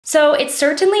So it's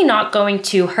certainly not going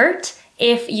to hurt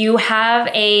if you have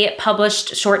a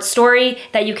published short story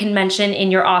that you can mention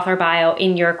in your author bio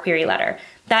in your query letter.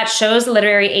 That shows the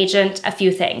literary agent a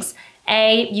few things.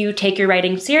 A, you take your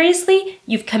writing seriously,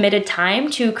 you've committed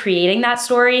time to creating that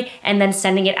story and then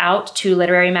sending it out to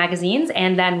literary magazines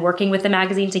and then working with the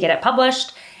magazine to get it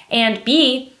published. And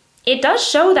B, it does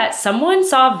show that someone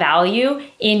saw value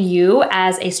in you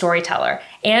as a storyteller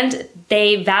and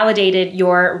they validated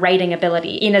your writing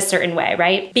ability in a certain way,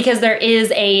 right? Because there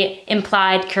is a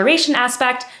implied curation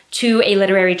aspect to a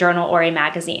literary journal or a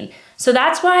magazine. So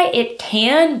that's why it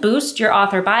can boost your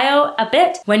author bio a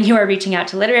bit when you are reaching out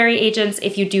to literary agents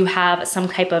if you do have some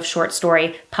type of short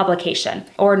story publication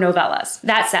or novellas.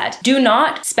 That said, do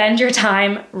not spend your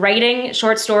time writing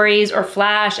short stories or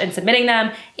flash and submitting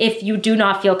them if you do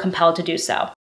not feel compelled to do so.